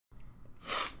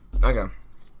Okay.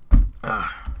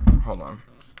 Hold on.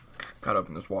 Gotta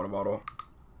open this water bottle.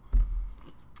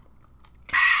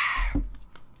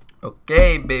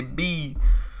 Okay, baby.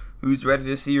 Who's ready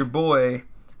to see your boy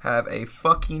have a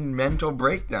fucking mental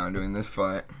breakdown during this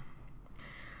fight?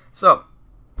 So,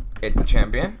 it's the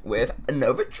champion with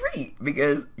another treat.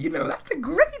 Because, you know, that's a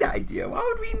great idea. Why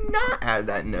would we not add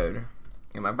that node?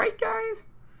 Am I right, guys?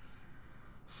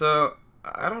 So,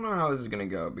 I don't know how this is going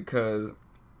to go. Because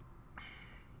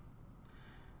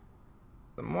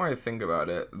the more I think about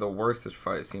it, the worse this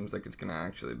fight seems like it's going to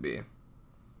actually be.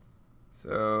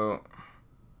 So,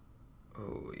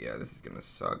 oh yeah, this is going to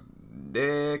suck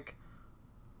dick.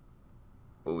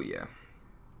 Oh yeah.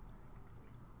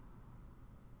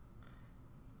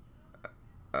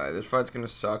 This fight's going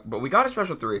to suck, but we got a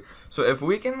special 3. So if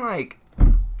we can, like,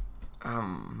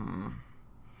 the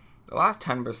last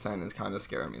 10% is kind of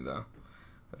scaring me, though.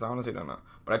 Because I honestly don't know.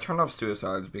 But I turned off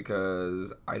suicides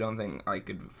because I don't think I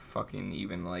could fucking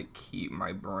even, like, keep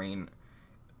my brain.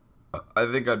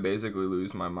 I think I'd basically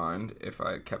lose my mind if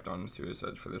I kept on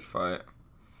suicides for this fight.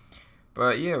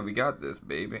 But, yeah, we got this,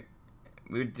 baby.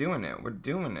 We're doing it. We're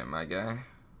doing it, my guy.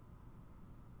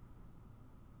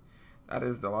 That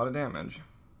is a lot of damage.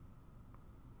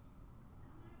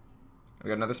 We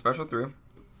got another special 3.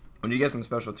 When you get some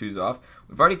special 2s off,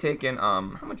 we've already taken, how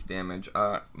much damage?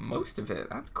 Most of it.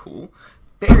 That's cool.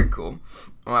 Very cool.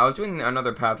 Well, I was doing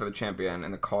another Path of the Champion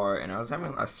in the car, and I was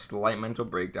having a slight mental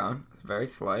breakdown. Very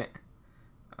slight.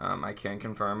 I can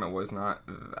confirm it was not,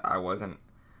 I wasn't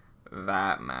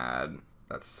that mad.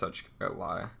 That's such a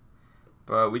lie.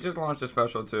 But we just launched a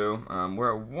special 2.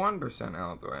 We're at 1%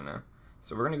 health right now.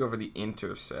 So we're going to go for the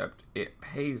intercept. It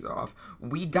pays off.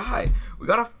 We die. We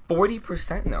got a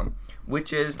 40% though,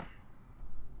 which is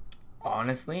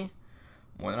honestly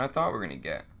more than I thought we were going to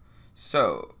get.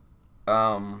 So,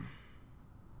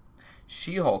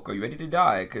 She-Hulk, are you ready to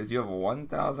die? Because you have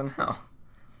 1,000 health.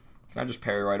 Can I just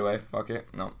parry right away? Fuck it.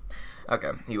 No.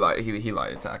 Okay, he light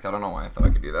attack. I don't know why I thought I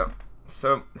could do that.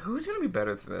 So, who's going to be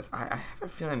better for this? I have a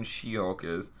feeling She-Hulk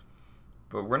is.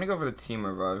 But we're going to go for the Team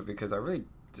Revive because I really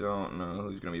don't know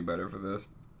who's going to be better for this.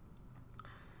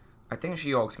 I think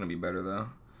She-Hulk's going to be better, though.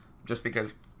 Just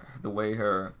because the way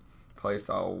her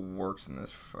playstyle works in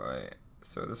this fight.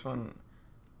 So this one...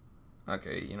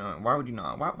 Okay, you know, why would you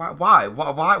not? Why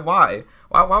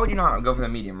would you not go for the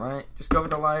medium, right? Just go for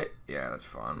the light? Yeah, that's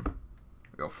fun.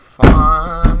 Go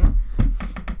fun.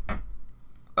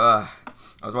 I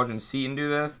was watching Seaton do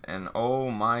this, and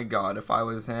oh my god, if I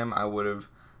was him, I would have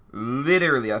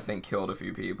literally, I think, killed a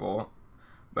few people.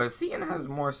 But Seaton has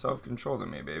more self-control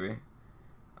than me, baby.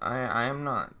 I am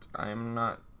not. I am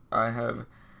not. I have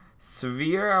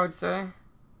severe, I would say,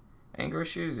 anger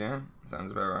issues, yeah.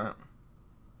 Sounds about right.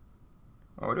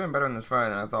 Well, we're doing better in this fight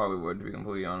than I thought we would, to be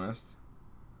completely honest.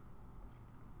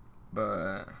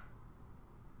 But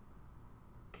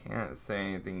can't say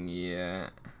anything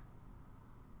yet.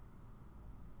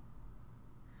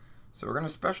 So we're going to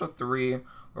special 3. We're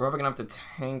probably going to have to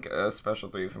tank a special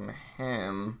 3 from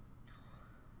him.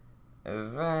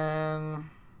 And then,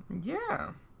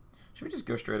 yeah. Should we just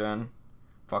go straight in?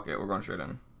 Fuck it, we're going straight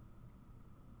in.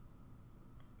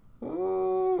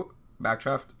 Ooh.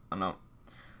 Backdraft? Oh, no.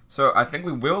 So, I think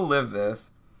we will live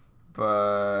this,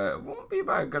 but it won't be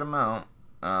by a good amount.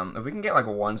 If we can get, like,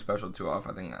 1 special 2 off,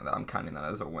 I think I'm counting that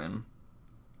as a win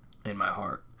in my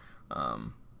heart.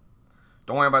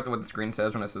 Don't worry about what the screen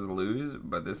says when it says lose,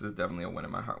 but this is definitely a win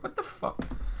in my heart. What the fuck?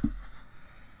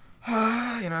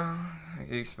 You know,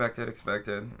 expected.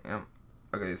 Yeah.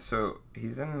 Okay, so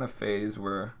he's in the phase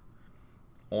where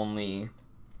only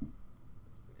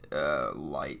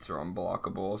lights are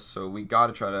unblockable, so we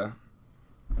gotta try to,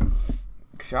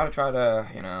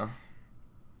 you know,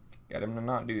 get him to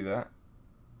not do that.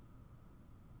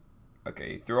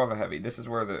 Okay, he threw off a heavy. This is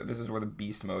where the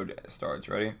beast mode starts.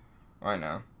 Ready? Right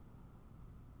now.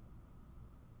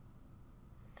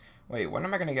 Wait, when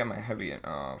am I gonna get my heavy?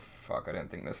 Oh fuck! I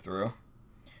didn't think this through.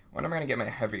 When am I gonna get my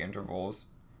heavy intervals?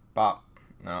 Bop.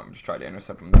 No, I'm just trying to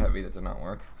intercept him with the heavy. That did not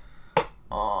work.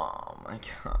 Oh my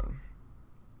god.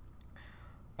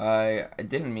 I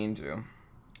didn't mean to.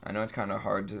 I know it's kind of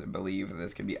hard to believe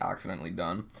this could be accidentally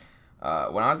done.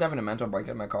 When I was having a mental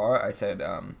breakdown in my car, I said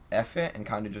F it and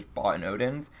kind of just bought an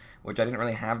Odin's, which I didn't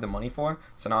really have the money for.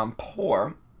 So now I'm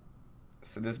poor.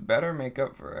 So this better make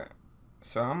up for it.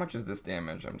 So how much is this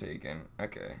damage I'm taking?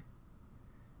 Okay.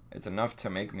 It's enough to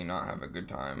make me not have a good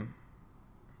time.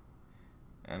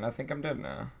 And I think I'm dead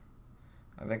now.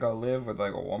 I think I'll live with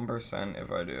like a 1%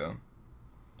 if I do.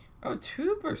 Oh,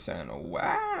 2%.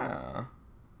 Wow.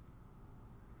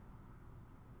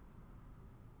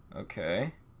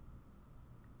 Okay.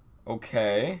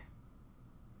 Okay.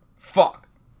 Fuck.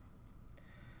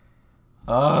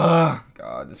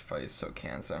 God, this fight is so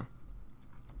cancer.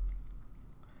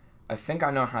 I think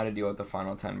I know how to deal with the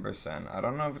final 10%. I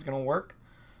don't know if it's gonna work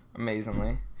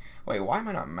amazingly. Wait, why am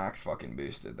I not max fucking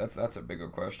boosted? That's a bigger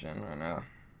question right now.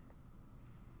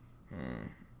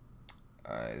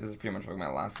 This is pretty much like my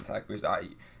last attack boost. I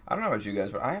don't know about you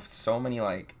guys, but I have so many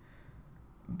like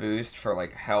boost for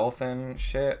like health and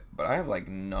shit, but I have like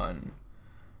none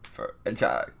for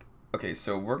attack. Okay,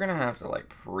 so we're gonna have to like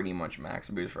pretty much max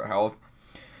boost for health,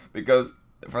 because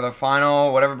for the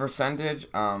final whatever percentage,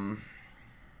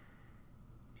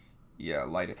 yeah,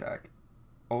 light attack.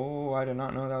 Oh, I did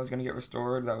not know that was gonna get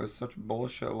restored. That was such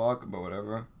bullshit luck, but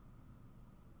whatever.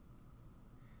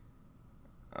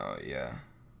 Oh yeah.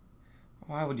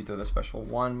 Why would you throw the special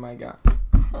one, my god?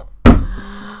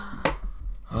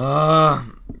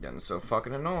 Getting so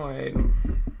fucking annoyed.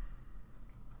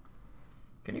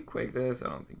 Can you quake this? I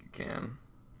don't think you can.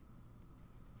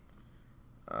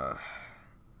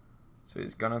 So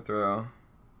he's gonna throw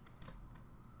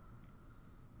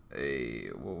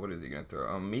a, well, what is he gonna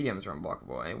throw? Mediums are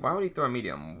unblockable. And why would he throw a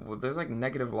medium? Well, there's like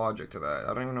negative logic to that.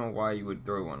 I don't even know why you would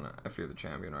throw one if you're the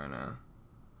champion right now.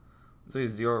 There's like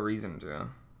zero reason to.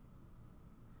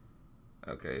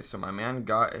 Okay, so my man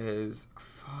got his.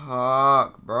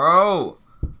 Fuck, bro.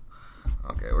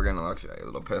 Okay, we're gonna look a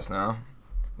little pissed now.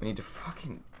 We need to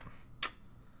fucking.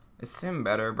 Is Sim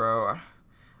better, bro?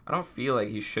 I don't feel like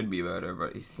he should be better,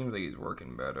 but he seems like he's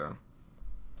working better.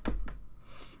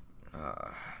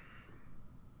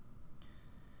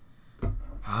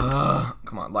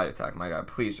 Come on, light attack, my guy.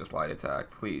 Please just light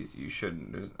attack. Please, you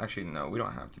shouldn't. There's actually no, we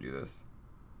don't have to do this.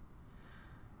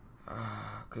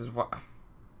 Cause what?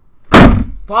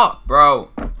 Fuck, bro.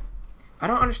 I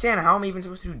don't understand how I'm even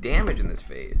supposed to do damage in this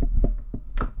phase.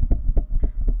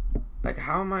 Like,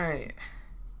 how am I?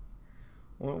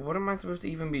 What am I supposed to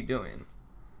even be doing?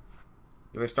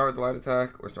 Do I start with the light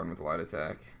attack? We're starting with the light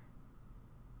attack.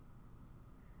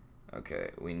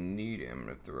 Okay, we need him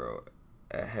to throw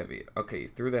a heavy. Okay,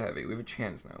 through the heavy. We have a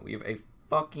chance now. We have a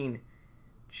fucking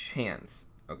chance.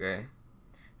 Okay?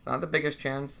 It's not the biggest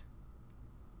chance,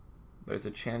 but it's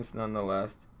a chance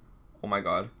nonetheless. Oh my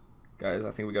god. Guys,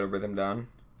 I think we got a rhythm down.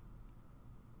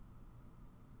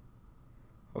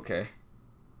 Okay.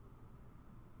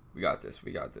 We got this.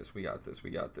 We got this. We got this. We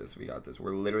got this. We got this.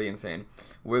 We're literally insane.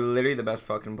 We're literally the best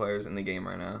fucking players in the game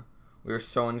right now. We are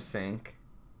so in sync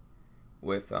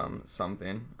with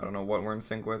something. I don't know what we're in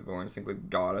sync with, but we're in sync with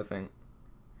God, I think.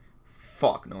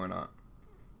 Fuck, no we're not.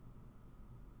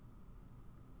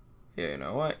 Yeah, you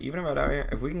know what? Even if I die here,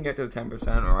 if we can get to the 10%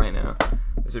 right now,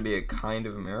 this would be a kind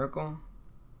of miracle.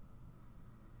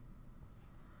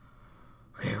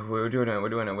 Okay, we're doing it. We're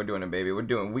doing it. We're doing it, baby.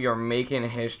 We are making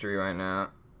history right now.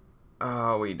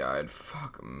 Oh, we died.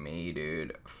 Fuck me,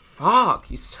 dude. Fuck,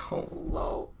 he's so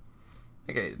low.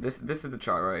 Okay, this is the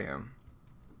try right here.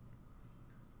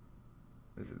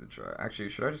 This is the try. Actually,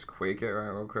 should I just quake it right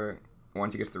real quick?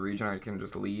 Once he gets the regen, I can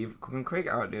just leave. Can quake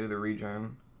outdo the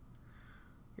regen?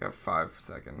 You got 5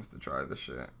 seconds to try this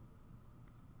shit.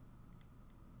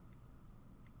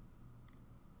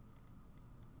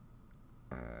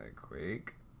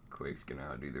 Quake. Quake's gonna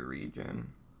outdo the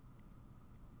regen.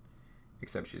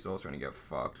 Except she's also gonna get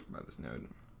fucked by this node.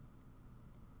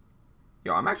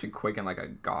 Yo, I'm actually quaking like a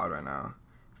god right now.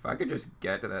 If I could just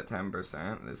get to that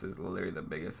 10%, this is literally the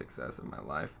biggest success of my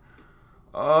life.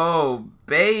 Oh,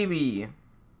 baby!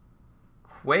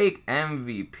 Quake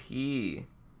MVP.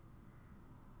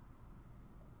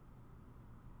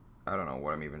 I don't know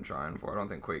what I'm even trying for. I don't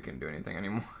think Quake can do anything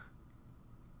anymore.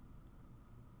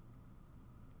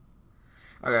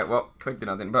 Okay, well, Quake did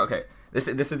nothing. But okay, this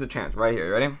is the chance right here.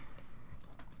 You ready?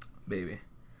 Baby.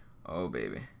 Oh,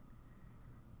 baby.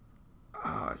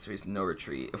 Oh, so there's no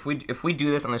retreat. If we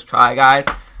do this on this try, guys,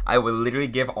 I would literally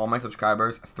give all my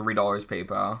subscribers $3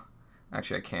 PayPal.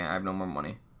 Actually, I can't. I have no more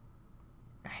money.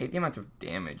 I hate the amount of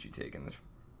damage you take in this.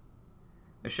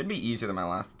 It should be easier than my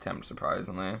last attempt,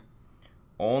 surprisingly.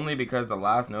 Only because the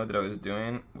last node that I was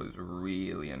doing was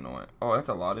really annoying. Oh, that's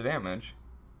a lot of damage.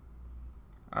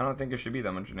 I don't think it should be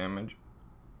that much damage.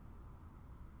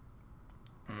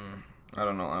 I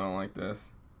don't know. I don't like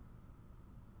this.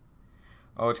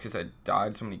 Oh, it's because I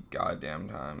died so many goddamn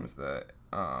times that...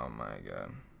 Oh, my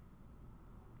God.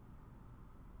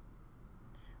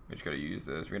 We just gotta use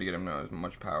this. We gotta get him to as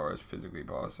much power as physically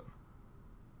possible.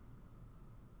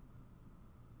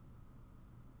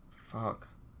 Fuck.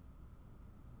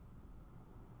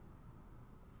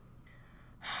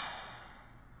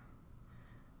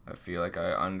 I feel like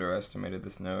I underestimated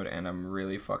this node, and I'm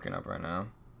really fucking up right now.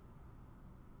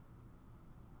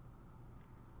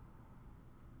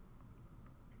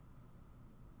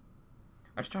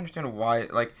 I just don't understand why.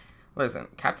 Like, listen,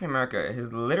 Captain America,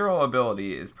 his literal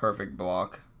ability is perfect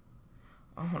block.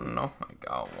 Oh no, I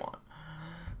got one.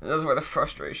 This is where the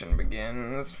frustration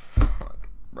begins. Fuck,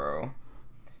 bro.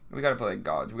 We gotta play like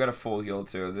gods. We got a full heal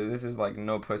too. This is like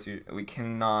no pussy. We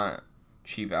cannot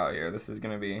cheap out here. This is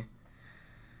gonna be.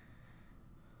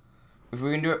 If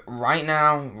we can do it right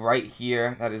now, right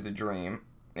here, that is the dream.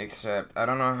 Except, I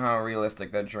don't know how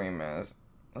realistic that dream is.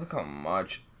 Look how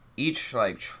much. Each,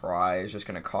 like, try is just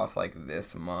gonna cost, like,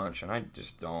 this much. And I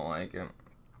just don't like it.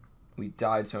 We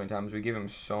died so many times. We give him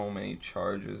so many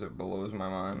charges. It blows my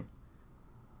mind.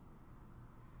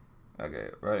 Okay,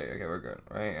 ready. Okay, we're good.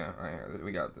 Right, yeah, right here.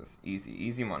 We got this. Easy.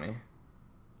 Easy money.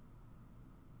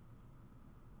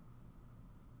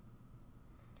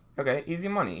 Okay, easy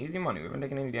money. Easy money. We haven't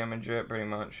taken any damage yet, pretty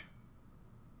much.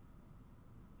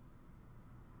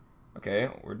 Okay,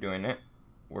 we're doing it.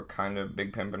 We're kind of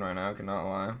big pimping right now, cannot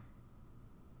lie.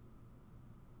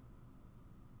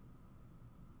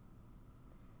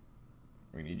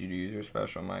 We need you to use your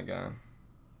special, my guy.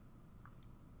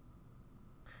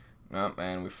 Nope,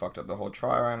 man, we fucked up the whole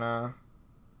try right now.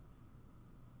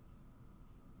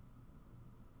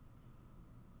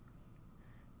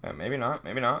 Yeah, maybe not,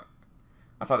 maybe not.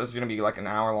 I thought this was going to be like an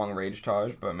hour-long rage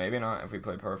charge, but maybe not if we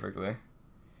play perfectly.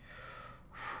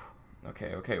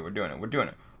 Okay, okay, we're doing it, we're doing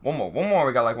it. One more,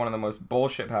 we got like one of the most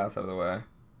bullshit paths out of the way.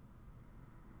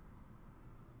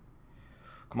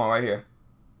 Come on, right here.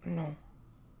 No.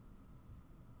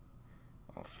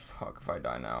 Oh, fuck, if I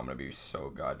die now, I'm gonna be so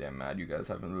goddamn mad. You guys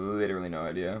have literally no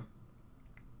idea.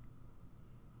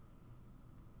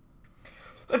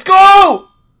 Let's go!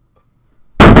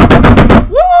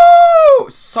 Woo!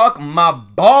 Suck my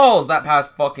balls! That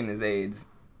path fucking is AIDS.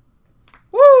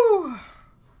 Woo!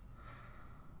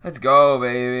 Let's go,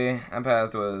 baby. That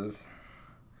path was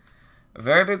a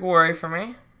very big worry for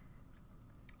me.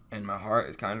 And my heart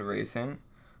is kind of racing.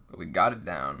 But we got it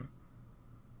down.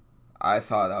 I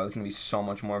thought that was going to be so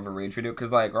much more of a rage video.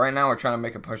 Because, like, right now we're trying to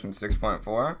make a push in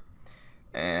 6.4.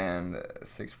 And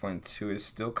 6.2 is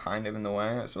still kind of in the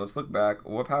way. So let's look back.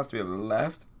 What paths do we have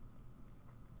left?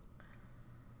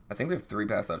 I think we have 3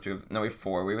 paths left. No, we have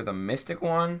 4. We have the Mystic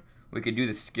one. We could do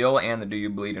the skill and the Do You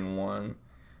Bleed in one.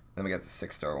 Then we got the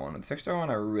 6-star one. The 6-star one,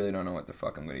 I really don't know what the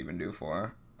fuck I'm going to even do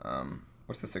for.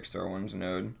 What's the 6-star one's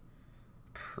node?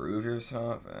 Prove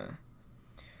yourself?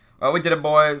 Well, we did it,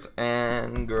 boys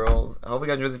and girls. I hope you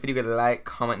guys enjoyed this video. Get a like,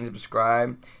 comment, and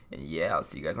subscribe. And yeah, I'll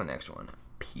see you guys on the next one.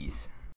 Peace.